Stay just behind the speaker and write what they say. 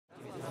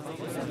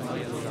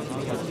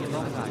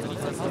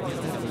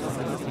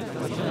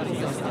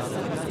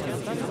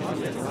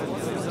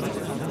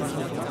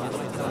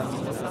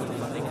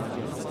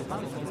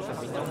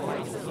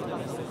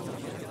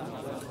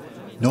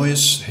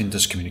Noise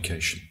hinders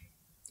communication.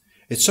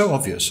 It's so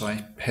obvious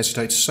I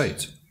hesitate to say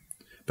it,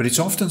 but it's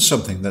often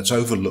something that's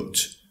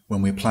overlooked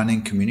when we're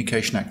planning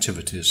communication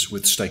activities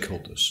with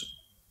stakeholders.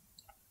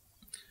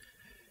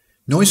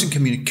 Noise in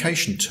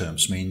communication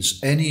terms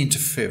means any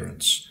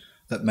interference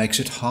that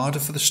makes it harder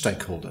for the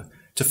stakeholder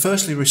to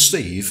firstly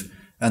receive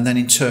and then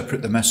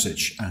interpret the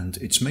message and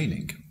its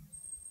meaning.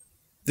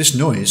 This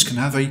noise can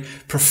have a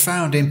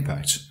profound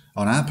impact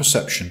on our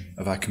perception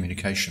of our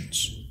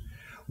communications.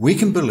 We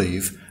can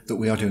believe that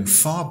we are doing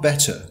far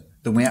better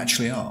than we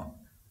actually are.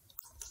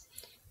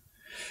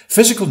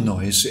 Physical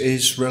noise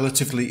is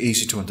relatively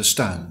easy to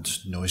understand: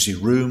 noisy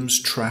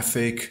rooms,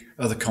 traffic,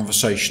 other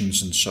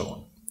conversations, and so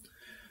on.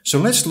 So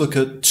let's look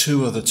at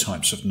two other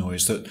types of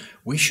noise that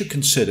we should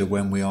consider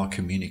when we are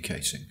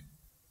communicating.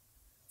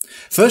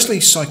 Firstly,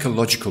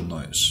 psychological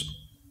noise.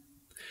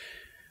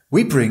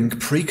 We bring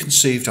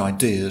preconceived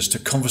ideas to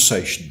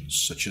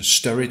conversations, such as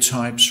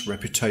stereotypes,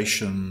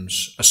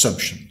 reputations,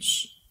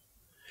 assumptions.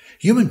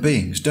 Human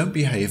beings don't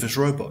behave as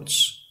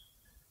robots.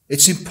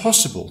 It's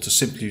impossible to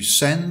simply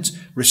send,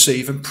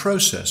 receive, and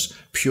process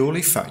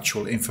purely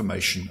factual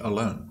information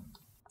alone.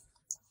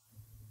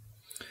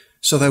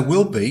 So there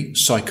will be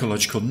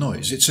psychological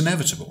noise. It's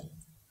inevitable.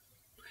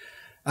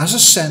 As a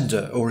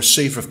sender or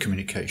receiver of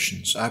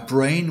communications, our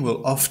brain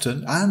will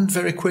often and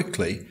very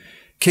quickly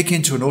kick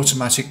into an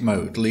automatic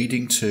mode,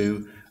 leading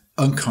to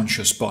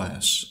unconscious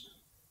bias.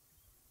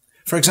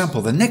 For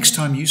example, the next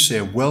time you see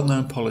a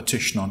well-known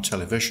politician on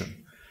television,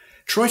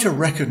 try to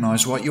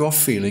recognize what you are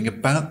feeling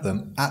about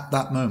them at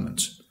that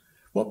moment.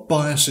 What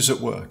bias is at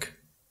work?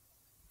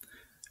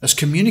 As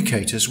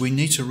communicators, we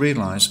need to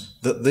realize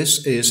that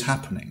this is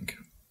happening.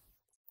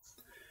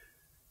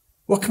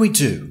 What can we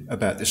do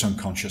about this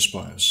unconscious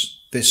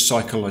bias, this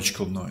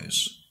psychological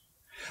noise?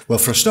 Well,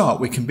 for a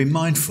start, we can be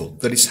mindful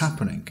that it's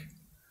happening.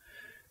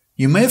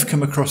 You may have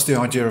come across the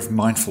idea of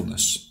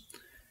mindfulness.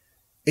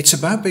 It's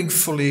about being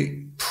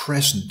fully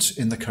present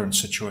in the current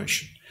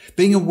situation,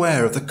 being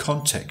aware of the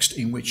context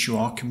in which you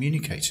are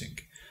communicating,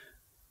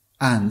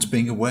 and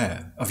being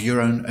aware of your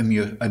own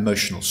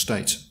emotional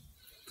state.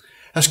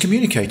 As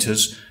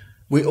communicators,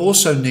 we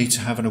also need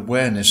to have an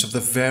awareness of the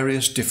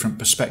various different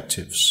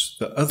perspectives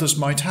that others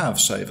might have,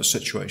 say, of a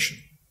situation.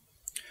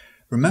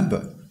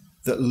 Remember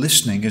that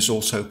listening is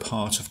also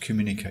part of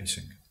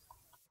communicating.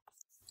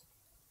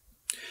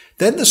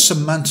 Then there's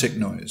semantic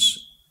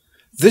noise.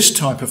 This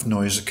type of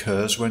noise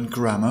occurs when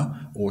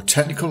grammar or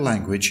technical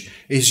language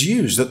is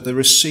used that the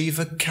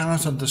receiver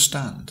cannot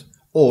understand,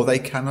 or they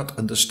cannot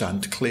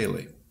understand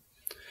clearly.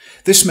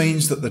 This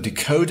means that the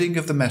decoding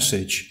of the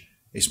message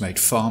is made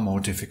far more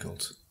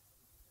difficult,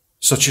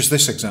 such as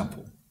this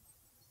example.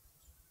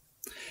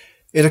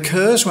 It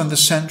occurs when the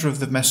sender of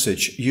the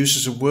message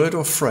uses a word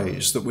or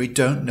phrase that we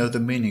don't know the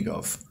meaning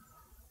of,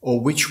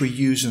 or which we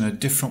use in a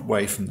different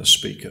way from the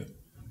speaker.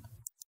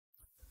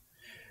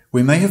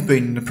 We may have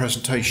been in a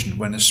presentation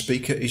when a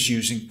speaker is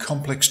using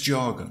complex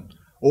jargon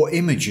or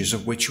images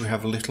of which we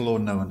have little or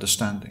no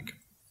understanding.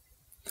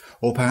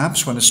 Or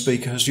perhaps when a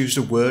speaker has used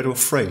a word or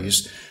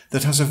phrase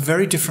that has a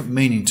very different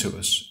meaning to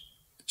us,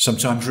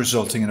 sometimes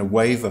resulting in a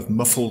wave of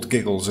muffled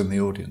giggles in the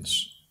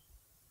audience.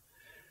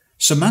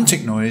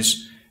 Semantic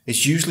noise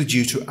is usually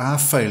due to our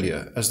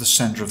failure as the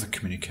sender of the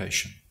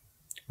communication.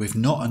 We've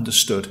not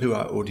understood who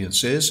our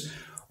audience is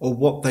or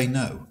what they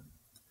know.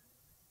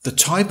 The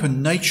type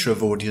and nature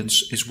of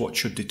audience is what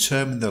should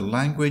determine the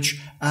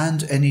language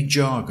and any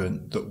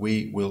jargon that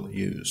we will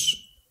use.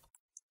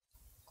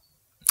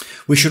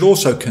 We should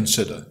also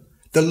consider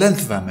the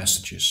length of our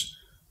messages.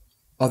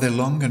 Are they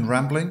long and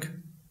rambling?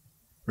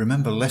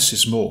 Remember, less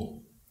is more.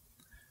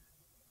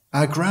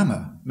 Our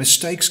grammar,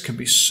 mistakes can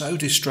be so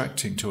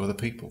distracting to other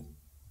people.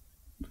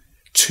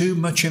 Too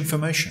much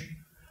information.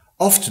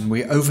 Often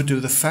we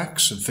overdo the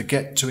facts and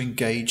forget to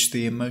engage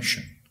the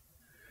emotion.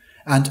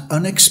 And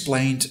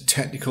unexplained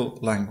technical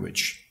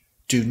language.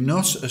 Do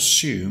not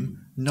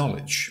assume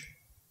knowledge.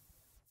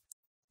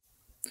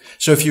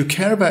 So if you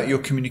care about your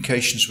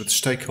communications with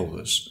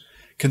stakeholders,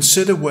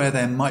 consider where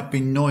there might be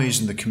noise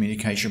in the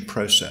communication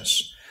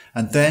process,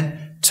 and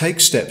then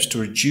take steps to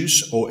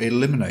reduce or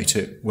eliminate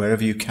it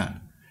wherever you can.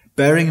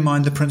 Bearing in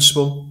mind the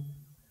principle,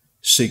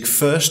 seek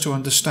first to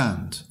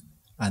understand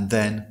and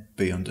then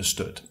be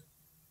understood.